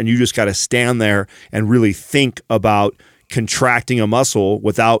resistance and you just got to stand there and really think about contracting a muscle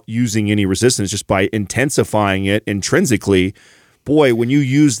without using any resistance, just by intensifying it intrinsically, boy, when you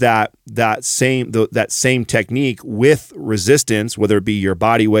use that same technique with resistance, whether it be your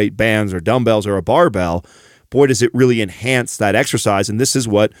body weight bands or dumbbells or a barbell, boy, does it really enhance that exercise. And this is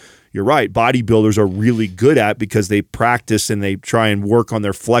what, you're right, bodybuilders are really good at, because they practice and they try and work on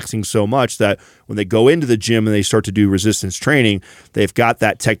their flexing so much that when they go into the gym and they start to do resistance training, they've got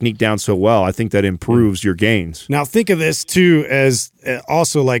that technique down so well. I think that improves your gains. Now think of this too as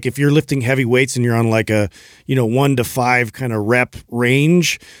also like if you're lifting heavy weights and you're on like a 1 to 5 kind of rep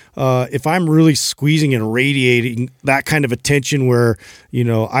range. If I'm really squeezing and radiating that kind of a tension where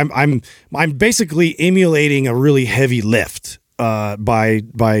I'm basically emulating a really heavy lift by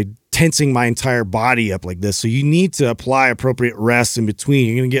tensing my entire body up like this. So you need to apply appropriate rest in between.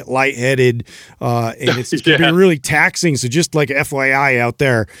 You're going to get lightheaded, and it's going to be really taxing. So just like FYI out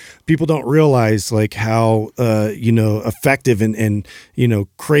there, people don't realize like how effective and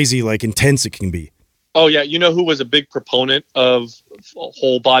crazy, like intense it can be. Oh yeah, you know who was a big proponent of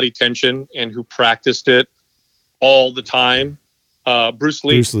whole body tension and who practiced it all the time? Bruce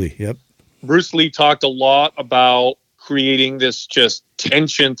Lee. Bruce Lee, yep. Bruce Lee talked a lot about creating this just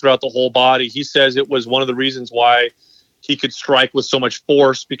tension throughout the whole body. He says it was one of the reasons why he could strike with so much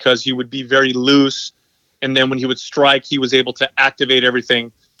force, because he would be very loose, and then when he would strike, he was able to activate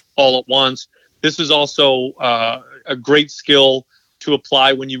everything all at once. This is also a great skill to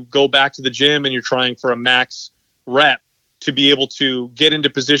apply when you go back to the gym and you're trying for a max rep, to be able to get into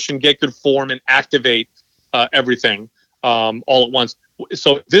position, get good form, and activate everything all at once.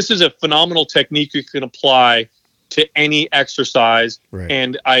 So this is a phenomenal technique you can apply to any exercise, right.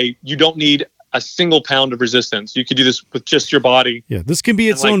 And you don't need a single pound of resistance. You can do this with just your body. Yeah, this can be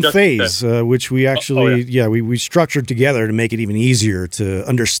its own phase, which we actually, we structured together to make it even easier to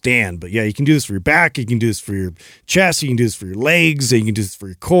understand. But yeah, you can do this for your back, you can do this for your chest, you can do this for your legs, and you can do this for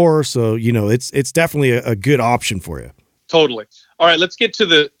your core. So, it's definitely a good option for you. Totally. All right, let's get to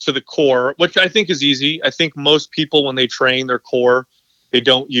the core, which I think is easy. I think most people, when they train their core, they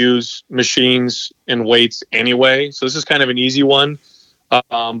don't use machines and weights anyway. So this is kind of an easy one.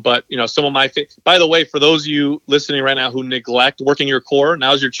 But some of my by the way, for those of you listening right now who neglect working your core,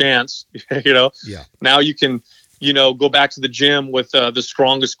 now's your chance. Now you can go back to the gym with the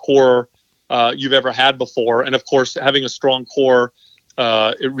strongest core you've ever had before. And of course, having a strong core,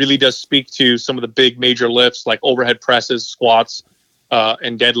 it really does speak to some of the big major lifts like overhead presses, squats,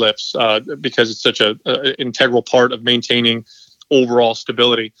 and deadlifts, because it's such a integral part of maintaining overall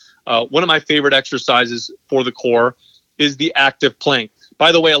stability. One of my favorite exercises for the core is the active plank.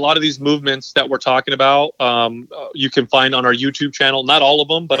 By the way, a lot of these movements that we're talking about, you can find on our YouTube channel. Not all of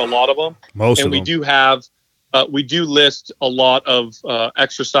them, but a lot of them. We do list a lot of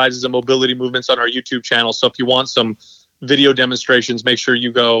exercises and mobility movements on our YouTube channel. So if you want some video demonstrations, make sure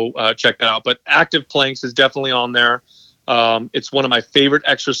you go check that out. But active planks is definitely on there. It's one of my favorite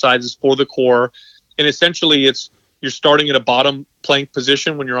exercises for the core. And essentially, you're starting at a bottom plank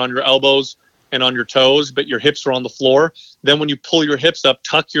position when you're on your elbows and on your toes, but your hips are on the floor. Then when you pull your hips up,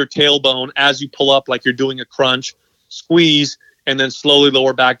 tuck your tailbone as you pull up like you're doing a crunch, squeeze, and then slowly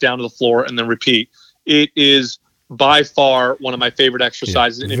lower back down to the floor and then repeat. It is by far one of my favorite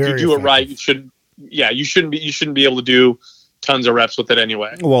exercises. And if you do it right, you shouldn't be able to do tons of reps with it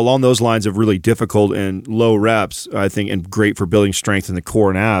anyway. Well, along those lines of really difficult and low reps, I think, and great for building strength in the core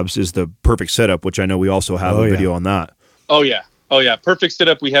and abs, is the perfect setup, which I know we also have a video on that. Oh yeah. Perfect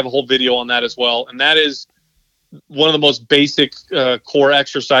sit-up. We have a whole video on that as well. And that is one of the most basic core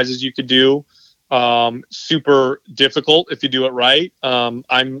exercises you could do. Super difficult if you do it right.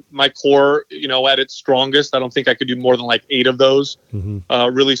 My core, at its strongest, I don't think I could do more than like 8 of those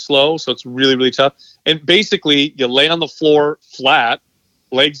really slow. So it's really, really tough. And basically you lay on the floor flat,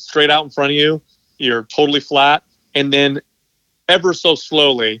 legs straight out in front of you. You're totally flat. And then ever so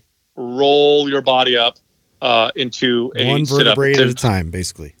slowly roll your body up into a one vertebrae at a time,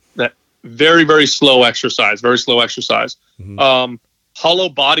 basically. That very, very slow exercise. Hollow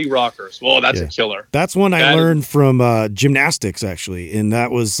body rockers. Whoa, that's a killer. That's one I learned from gymnastics, actually. And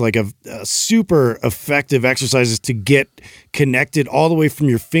that was like a super effective exercises to get connected all the way from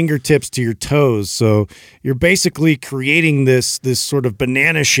your fingertips to your toes. So you're basically creating this sort of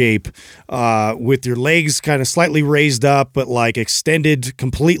banana shape with your legs kind of slightly raised up, but like extended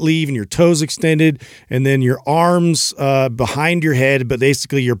completely, even your toes extended, and then your arms behind your head, but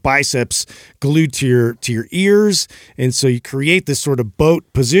basically your biceps glued to your ears. And so you create this sort of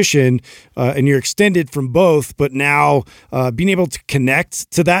boat position, and you're extended from both, but now being able to connect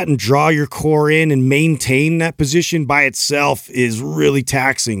to that and draw your core in and maintain that position by itself is really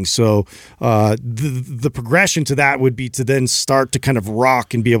taxing. So the progression to that would be to then start to kind of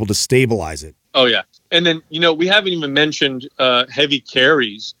rock and be able to stabilize it. Oh yeah. And then, we haven't even mentioned heavy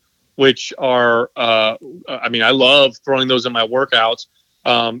carries, which are, I love throwing those in my workouts.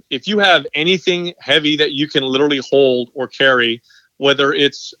 If you have anything heavy that you can literally hold or carry, whether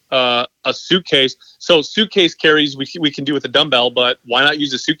it's a suitcase. So suitcase carries we can do with a dumbbell, but why not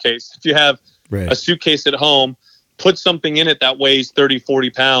use a suitcase? If you have a suitcase at home, put something in it that weighs 30, 40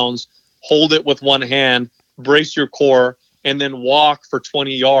 pounds, hold it with one hand, brace your core, and then walk for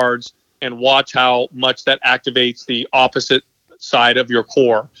 20 yards and watch how much that activates the opposite side of your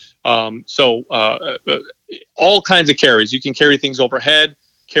core. So all kinds of carries. You can carry things overhead,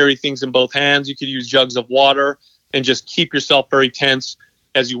 carry things in both hands. You could use jugs of water and just keep yourself very tense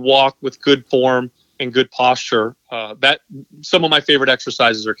as you walk with good form and good posture. That some of my favorite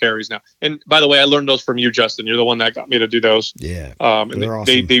exercises are carries now. And by the way, I learned those from you, Justin. You're the one that got me to do those. Yeah. And they're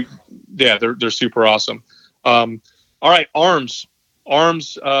awesome. they're super awesome. All right. Arms,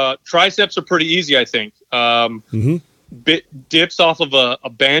 triceps are pretty easy, I think. Dips off of a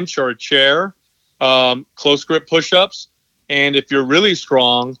bench or a chair, close grip push-ups. And if you're really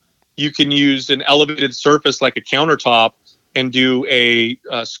strong, you can use an elevated surface like a countertop and do a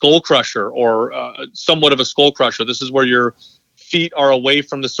skull crusher or somewhat of a skull crusher. This is where your feet are away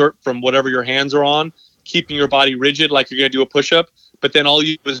from from whatever your hands are on, keeping your body rigid like you're going to do a push-up. But then all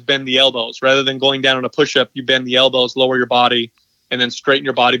you do is bend the elbows. Rather than going down on a push-up, you bend the elbows, lower your body, and then straighten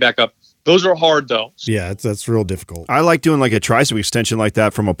your body back up. Those are hard, though. Yeah, that's real difficult. I like doing like a tricep extension like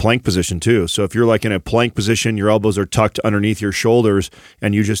that from a plank position too. So if you're like in a plank position, your elbows are tucked underneath your shoulders,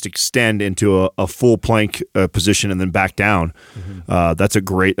 and you just extend into a full plank position and then back down. That's a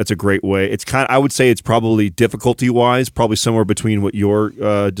great way. It's I would say it's probably difficulty wise, probably somewhere between what you're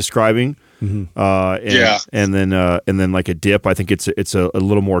describing. And then like a dip. I think it's a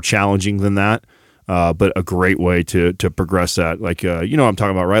little more challenging than that. But a great way to progress that. Like, you know what I'm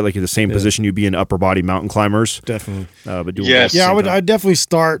talking about, right? Like in the same position you'd be in upper body mountain climbers. Definitely. But doing I'd definitely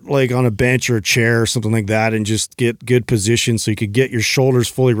start like on a bench or a chair or something like that and just get good position so you could get your shoulders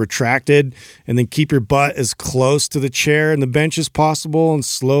fully retracted and then keep your butt as close to the chair and the bench as possible and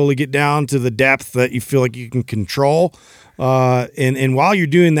slowly get down to the depth that you feel like you can control. And while you're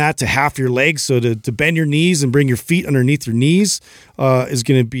doing that, to half your legs, so to bend your knees and bring your feet underneath your knees is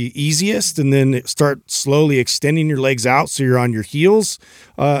going to be easiest. And then start slowly extending your legs out so you're on your heels.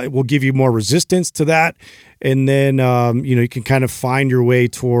 It will give you more resistance to that. And then, you can kind of find your way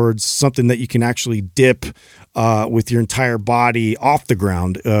towards something that you can actually dip with your entire body off the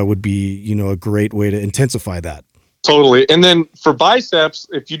ground would be, a great way to intensify that. Totally. And then for biceps,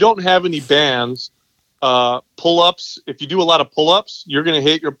 if you don't have any bands, pull-ups, if you do a lot of pull-ups, you're going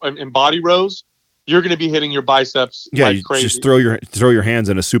to hit in body rows, you're going to be hitting your biceps like crazy. Just throw your hands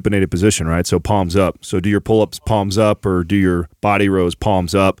in a supinated position, right? So palms up. So do your pull-ups palms up, or do your body rows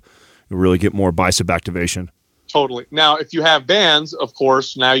palms up. You'll really get more bicep activation. Totally. Now, if you have bands, of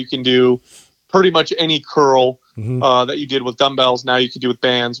course, now you can do pretty much any curl that you did with dumbbells. Now you can do with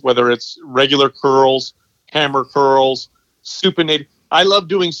bands, whether it's regular curls, hammer curls, supinated. I love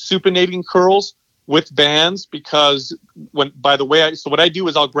doing supinating curls with bands because what I do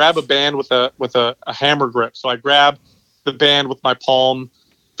is I'll grab a band with a hammer grip. So I grab the band with my palm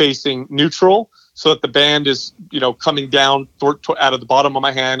facing neutral so that the band is, coming down out of the bottom of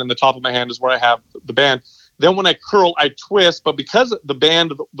my hand, and the top of my hand is where I have the band. Then when I curl, I twist, but because the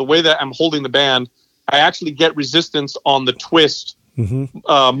band, the way that I'm holding the band, I actually get resistance on the twist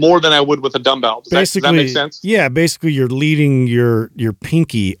more than I would with a dumbbell. Does that make sense? Yeah, basically you're leading your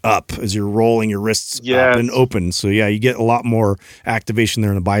pinky up as you're rolling your wrists up and open. So yeah, you get a lot more activation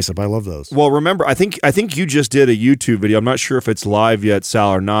there in the bicep. I love those. Well, remember, I think you just did a YouTube video. I'm not sure if it's live yet, Sal,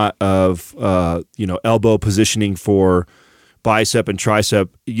 or not, of elbow positioning for bicep and tricep.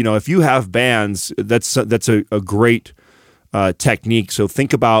 If you have bands, that's a great technique. So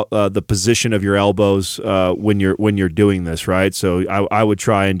think about the position of your elbows when you're doing this, right? So I would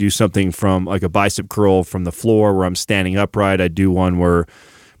try and do something from like a bicep curl from the floor where I'm standing upright. I do one where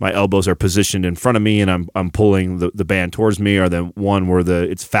my elbows are positioned in front of me and I'm pulling the band towards me, or then one where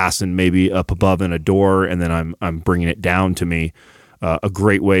it's fastened maybe up above in a door and then I'm bringing it down to me. A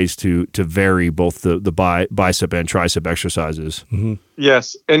great ways to vary both the bicep and tricep exercises.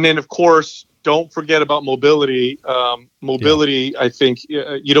 Yes, and then of course, don't forget about mobility. I think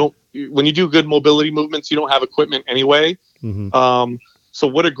you don't. When you do good mobility movements, you don't have equipment anyway. So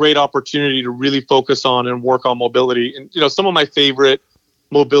what a great opportunity to really focus on and work on mobility. And some of my favorite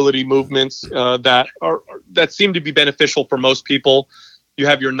mobility movements that seem to be beneficial for most people. You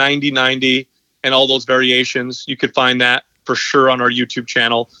have your 90-90 and all those variations. You could find that for sure on our YouTube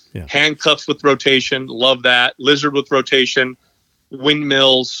channel. Handcuffs with rotation, love that. Lizard with rotation.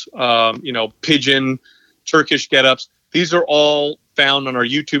 Windmills, pigeon, Turkish get-ups. These are all found on our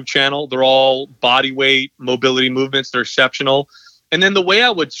YouTube channel. They're all body weight mobility movements. They're exceptional. And then the way I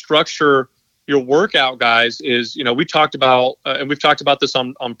would structure your workout, guys, is, we talked about, and we've talked about this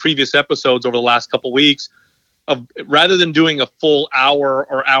on previous episodes over the last couple of weeks, of rather than doing a full hour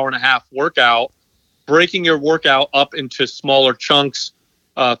or hour and a half workout, breaking your workout up into smaller chunks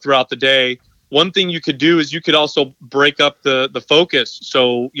throughout the day. One thing you could do is you could also break up the focus.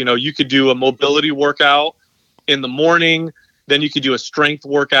 So, you could do a mobility workout in the morning, then you could do a strength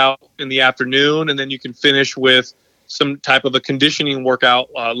workout in the afternoon, and then you can finish with some type of a conditioning workout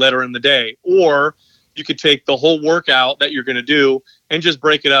later in the day. Or you could take the whole workout that you're going to do and just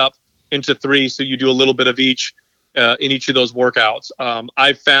break it up into 3. So you do a little bit of each in each of those workouts.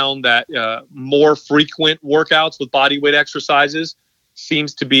 I've found that more frequent workouts with body weight exercises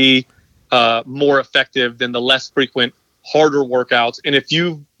seems to be more effective than the less frequent, harder workouts. And if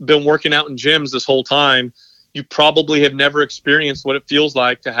you've been working out in gyms this whole time, you probably have never experienced what it feels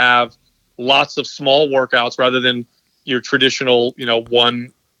like to have lots of small workouts rather than your traditional,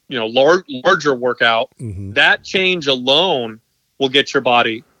 larger workout. Mm-hmm. That change alone will get your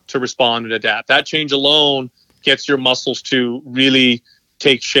body to respond and adapt. That change alone gets your muscles to really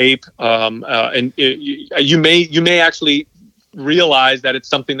take shape. You may actually realize that it's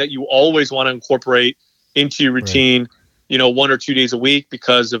something that you always want to incorporate into your routine, 1 or 2 days a week,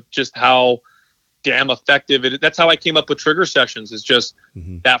 because of just how damn effective it is. That's how I came up with trigger sessions, is just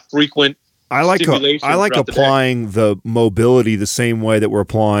that frequent stimulation. I like applying the mobility the same way that we're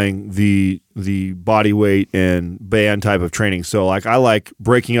applying the body weight and band type of training. So like I like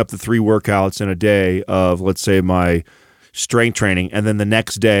breaking up the 3 workouts in a day of, let's say, my strength training, and then the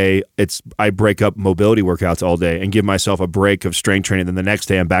next day I break up mobility workouts all day and give myself a break of strength training. Then the next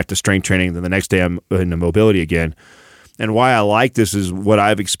day I'm back to strength training. Then the next day I'm into mobility again. And why I like this is what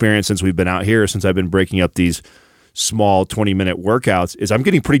I've experienced since we've been out here, since I've been breaking up these small 20-minute workouts, is I'm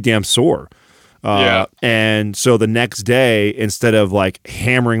getting pretty damn sore. And so the next day, instead of like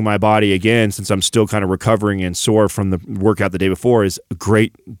hammering my body again, since I'm still kind of recovering and sore from the workout the day before, is a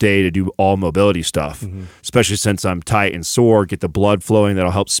great day to do all mobility stuff, especially since I'm tight and sore, get the blood flowing.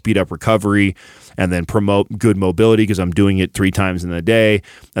 That'll help speed up recovery and then promote good mobility because I'm doing it 3 times in the day.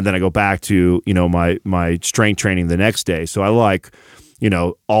 And then I go back to, my strength training the next day. So I like,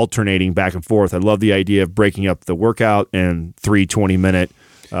 alternating back and forth. I love the idea of breaking up the workout and 3 20-minute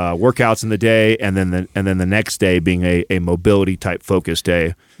workouts in the day, and then the next day being a mobility type focused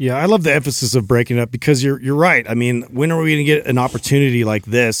day. Yeah, I love the emphasis of breaking it up, because you're right. I mean, when are we going to get an opportunity like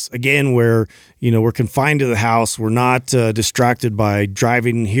this again, where we're confined to the house, we're not distracted by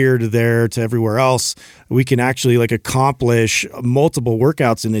driving here to there to everywhere else? We can actually accomplish multiple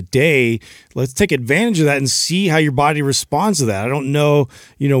workouts in a day. Let's take advantage of that and see how your body responds to that. I don't know,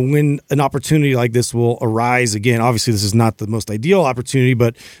 when an opportunity like this will arise again. Obviously, this is not the most ideal opportunity,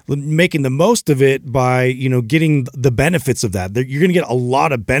 but making the most of it by, getting the benefits of that. You're going to get a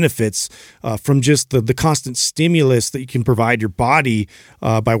lot of benefits from just the constant stimulus that you can provide your body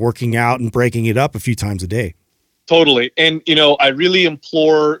by working out and breaking it up a few times a day. Totally. And, I really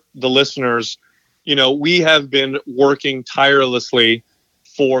implore the listeners, we have been working tirelessly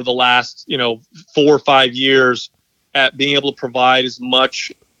for the last, 4 or 5 years at being able to provide as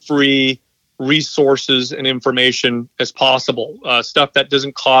much free resources and information as possible, stuff that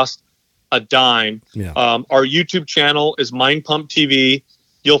doesn't cost a dime. Yeah. Our YouTube channel is Mind Pump TV.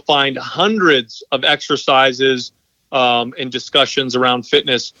 You'll find hundreds of exercises and discussions around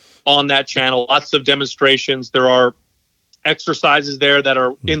fitness on that channel. Lots of demonstrations. There are exercises there that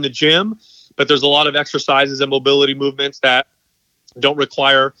are in the gym, but there's a lot of exercises and mobility movements that don't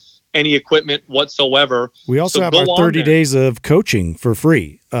require any equipment whatsoever. We also have our 30 days of coaching for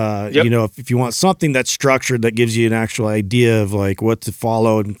free. If you want something that's structured, that gives you an actual idea of what to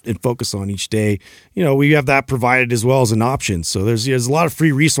follow and focus on each day, we have that provided as well as an option. So there's a lot of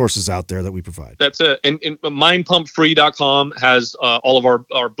free resources out there that we provide. That's it. And mindpumpfree.com has all of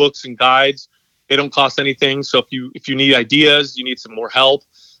our books and guides. They don't cost anything. So if you need ideas, you need some more help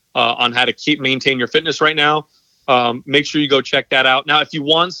on how to maintain your fitness right now, make sure you go check that out. Now, if you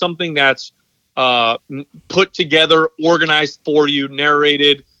want something that's put together, organized for you,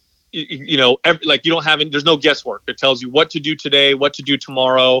 narrated, there's no guesswork. It tells you what to do today, what to do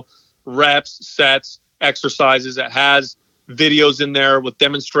tomorrow, reps, sets, exercises. It has videos in there with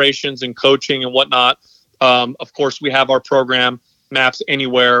demonstrations and coaching and whatnot. Of course, we have our program, Maps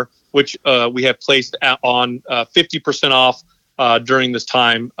Anywhere, which we have placed on 50% off during this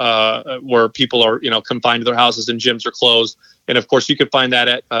time where people are, confined to their houses and gyms are closed. And of course, you can find that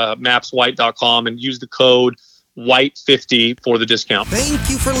at mapswhite.com and use the code WHITE50 for the discount. Thank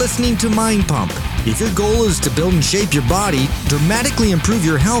you for listening to Mind Pump. If your goal is to build and shape your body, dramatically improve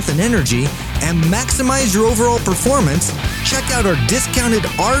your health and energy, and maximize your overall performance, check out our discounted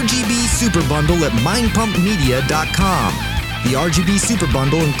RGB Super Bundle at mindpumpmedia.com. The RGB Super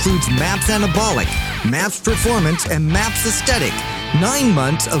Bundle includes MAPS Anabolic, MAPS Performance, and MAPS Aesthetic. 9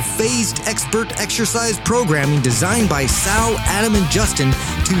 months of phased expert exercise programming designed by Sal, Adam, and Justin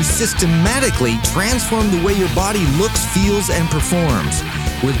to systematically transform the way your body looks, feels, and performs.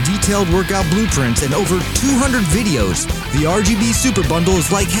 With detailed workout blueprints and over 200 videos, the RGB Super Bundle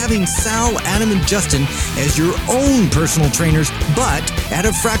is like having Sal, Adam, and Justin as your own personal trainers, but at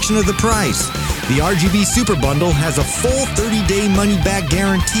a fraction of the price. The RGB Super Bundle has a full 30-day money-back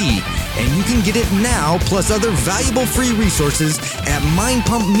guarantee, and you can get it now plus other valuable free resources at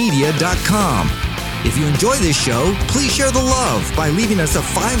mindpumpmedia.com. If you enjoy this show, please share the love by leaving us a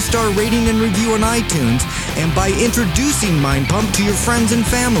 5-star rating and review on iTunes and by introducing Mind Pump to your friends and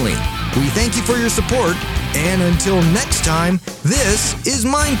family. We thank you for your support, and until next time, this is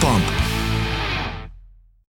Mind Pump.